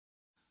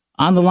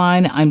on the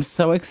line. I'm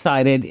so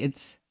excited.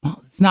 It's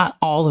not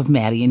all of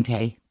Maddie and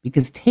Tae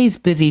because Tae's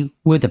busy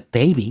with a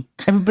baby.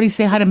 Everybody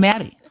say hi to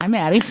Maddie. Hi,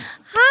 Maddie.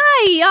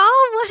 Hi,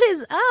 y'all. What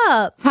is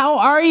up? How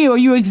are you? Are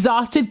you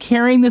exhausted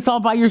carrying this all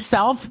by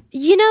yourself?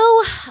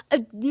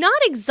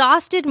 Not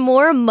exhausted,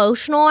 more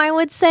emotional, I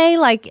would say.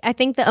 Like, I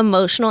think the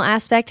emotional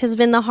aspect has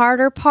been the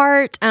harder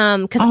part.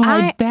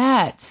 I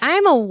bet.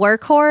 I'm a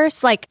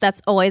workhorse. Like,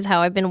 that's always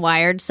how I've been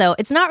wired. So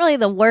it's not really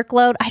the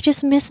workload. I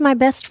just miss my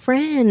best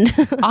friend.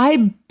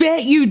 I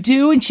bet you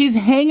do. And she's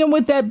hanging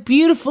with that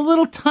beautiful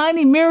little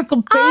tiny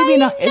miracle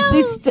baby.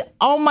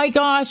 Oh my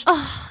gosh.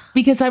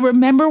 Because I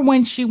remember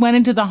when she went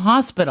into the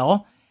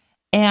hospital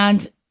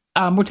and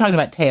we're talking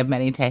about Tae of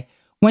Maddie and Tae.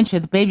 When she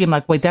had the baby, I'm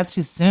like, wait, that's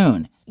too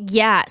soon.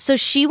 Yeah. So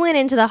she went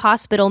into the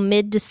hospital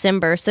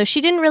mid-December. So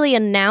she didn't really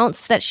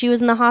announce that she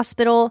was in the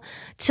hospital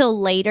till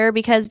later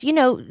because,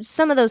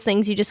 some of those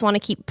things you just want to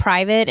keep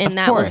private. And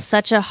that was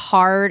such a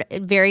hard,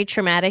 very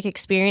traumatic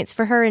experience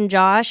for her and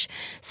Josh.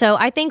 So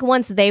I think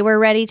once they were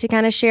ready to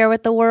kind of share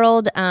with the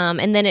world,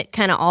 and then it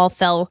kind of all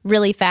fell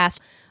really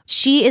fast.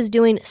 She is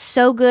doing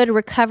so good,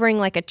 recovering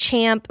like a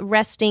champ,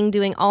 resting,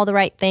 doing all the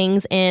right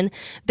things. And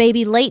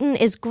baby Layton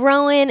is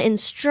growing and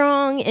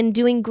strong and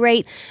doing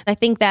great. I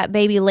think that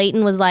baby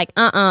Layton was like,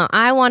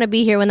 I want to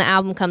be here when the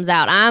album comes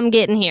out. I'm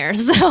getting here.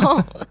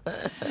 So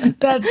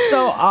that's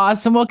so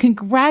awesome. Well,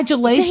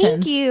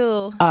 congratulations. Thank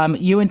you.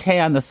 You and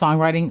Tae on the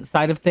songwriting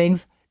side of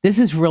things. This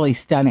is really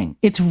stunning.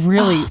 It's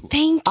really,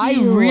 thank you. I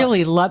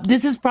really love,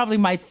 this is probably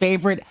my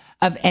favorite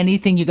of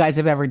anything you guys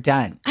have ever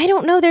done. I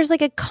don't know. There's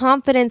like a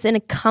confidence and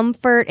a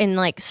comfort and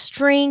like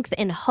strength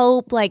and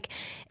hope. Like,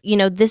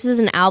 this is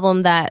an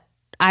album that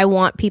I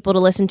want people to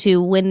listen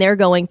to when they're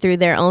going through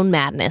their own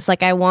madness.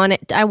 Like I want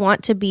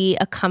to be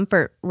a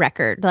comfort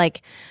record.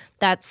 Like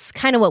that's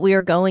kind of what we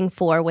were going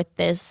for with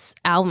this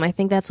album. I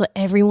think that's what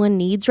everyone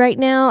needs right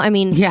now. I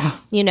mean,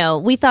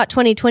 we thought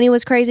 2020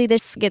 was crazy.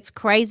 This gets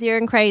crazier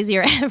and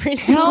crazier every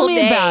single day.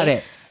 Tell me about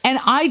it. And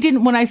I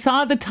didn't, when I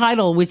saw the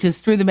title, which is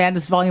Through the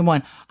Madness Volume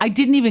 1, I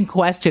didn't even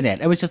question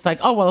it. I was just like,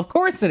 oh, well, of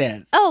course it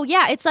is. Oh,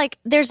 yeah. It's like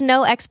there's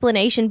no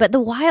explanation. But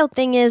the wild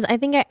thing is, I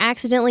think I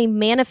accidentally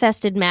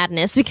manifested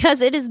madness because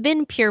it has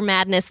been pure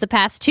madness the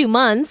past 2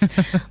 months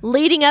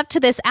leading up to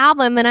this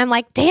album. And I'm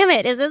like, damn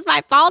it, is this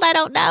my fault? I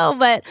don't know.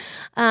 But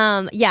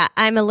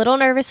I'm a little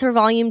nervous for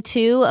Volume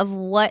 2 of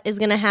what is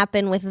going to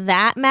happen with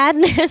that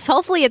madness.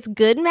 Hopefully it's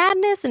good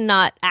madness and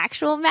not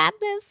actual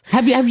madness.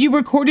 Have you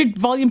recorded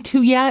Volume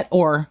 2 yet,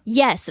 or?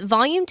 Yes,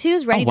 Volume 2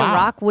 is ready to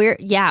rock.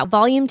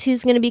 Volume 2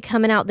 is going to be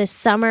coming out this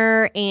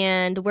summer,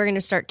 and we're going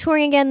to start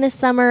touring again this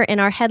summer. And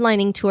our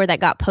headlining tour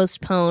that got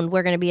postponed,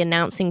 we're going to be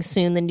announcing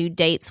soon the new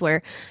dates.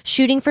 We're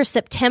shooting for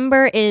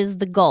September is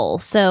the goal.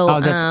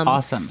 So, that's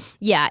awesome.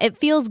 Yeah, it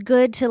feels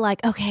good to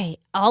like, okay,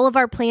 all of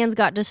our plans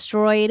got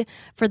destroyed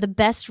for the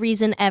best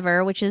reason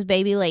ever, which is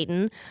baby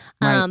Layton.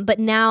 Right. But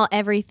now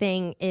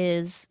everything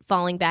is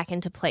falling back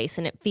into place,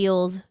 and it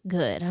feels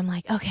good. I'm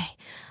like, okay.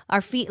 Our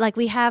feet, like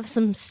we have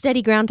some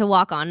steady ground to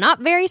walk on. Not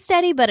very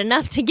steady, but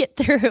enough to get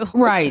through.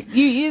 Right.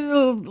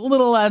 You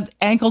little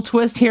ankle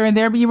twist here and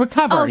there, but you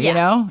recover, You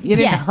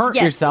didn't hurt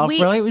yourself,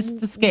 really. It was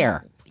just a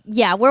scare.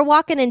 Yeah, we're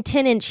walking in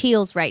 10-inch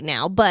heels right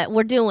now, but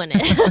we're doing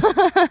it.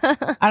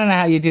 I don't know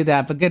how you do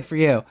that, but good for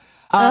you.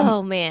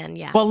 Oh, man,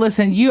 yeah. Well,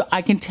 listen,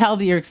 I can tell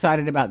that you're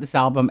excited about this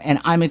album,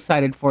 and I'm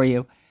excited for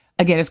you.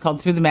 Again, it's called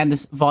Through the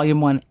Madness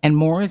Volume 1, and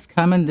more is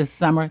coming this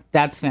summer.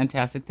 That's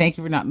fantastic. Thank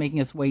you for not making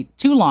us wait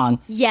too long.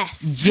 Yes.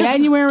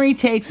 January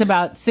takes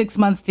about 6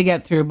 months to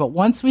get through, but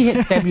once we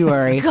hit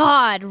February...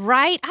 God,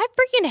 right? I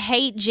freaking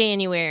hate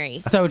January.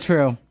 So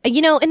true.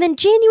 And then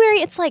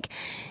January, it's like,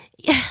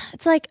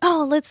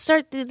 oh, let's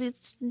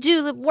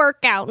do the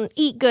workout and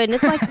eat good. And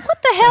it's like,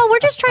 what the hell? We're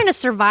just trying to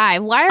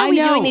survive. Why are we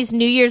doing these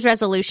New Year's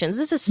resolutions?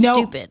 This is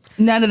stupid.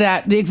 None of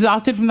that. The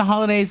exhausted from the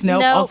holidays.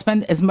 Nope. I'll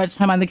spend as much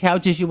time on the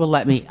couch as you will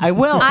let me. I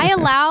will.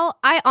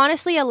 I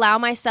honestly allow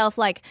myself,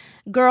 like,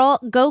 girl,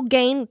 go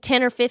gain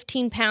 10 or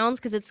 15 pounds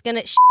because it's going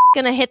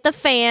to hit the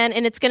fan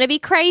and it's going to be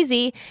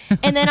crazy.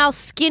 And then I'll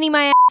skinny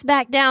my ass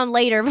back down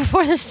later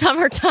before the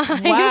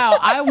summertime. Wow.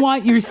 I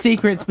want your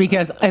secrets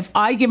because if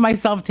I give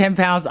myself 10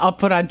 pounds, I'll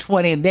put on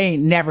 20 and they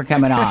ain't never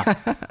coming off.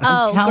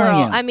 I'm telling girl.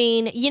 You. I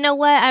mean, you know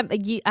what?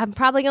 I'm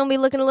probably going to be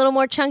looking a little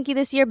more chunky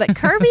this year, but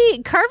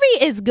curvy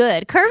is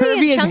good.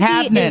 Curvy and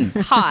chunky is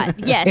hot.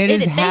 Yes. It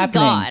is thank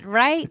happening. God,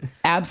 right?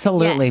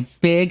 Absolutely. Yes.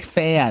 Big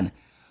fan.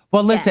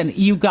 Well, listen,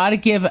 you got to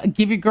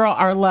give your girl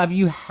our love.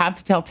 You have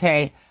to tell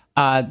Tae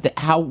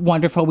how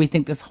wonderful we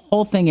think this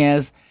whole thing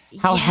is,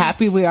 how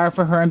happy we are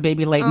for her and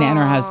baby Layton and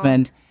her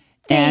husband.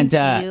 Thank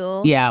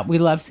you. Yeah, we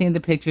love seeing the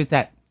pictures,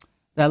 that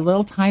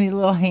little tiny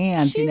little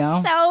hand, She's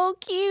so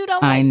cute. Oh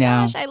my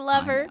gosh, I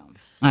love her.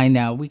 I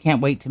know. We can't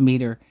wait to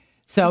meet her.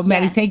 So,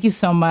 Maddie, thank you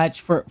so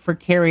much for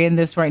carrying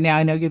this right now.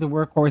 I know you're the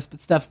workhorse, but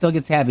stuff still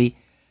gets heavy.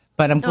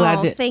 But I'm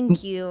glad that...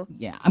 thank you.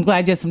 Yeah, I'm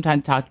glad you had some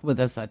time to talk with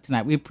us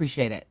tonight. We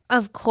appreciate it.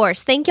 Of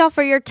course. Thank y'all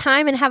for your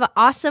time and have an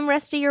awesome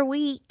rest of your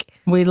week.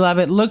 We love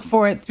it. Look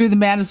for it Through the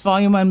Madness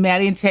Volume 1,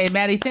 Maddie and Tae.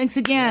 Maddie, thanks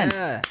again.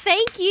 Yeah.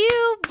 Thank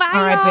you. Bye,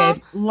 All right, y'all.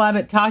 babe. Love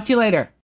it. Talk to you later.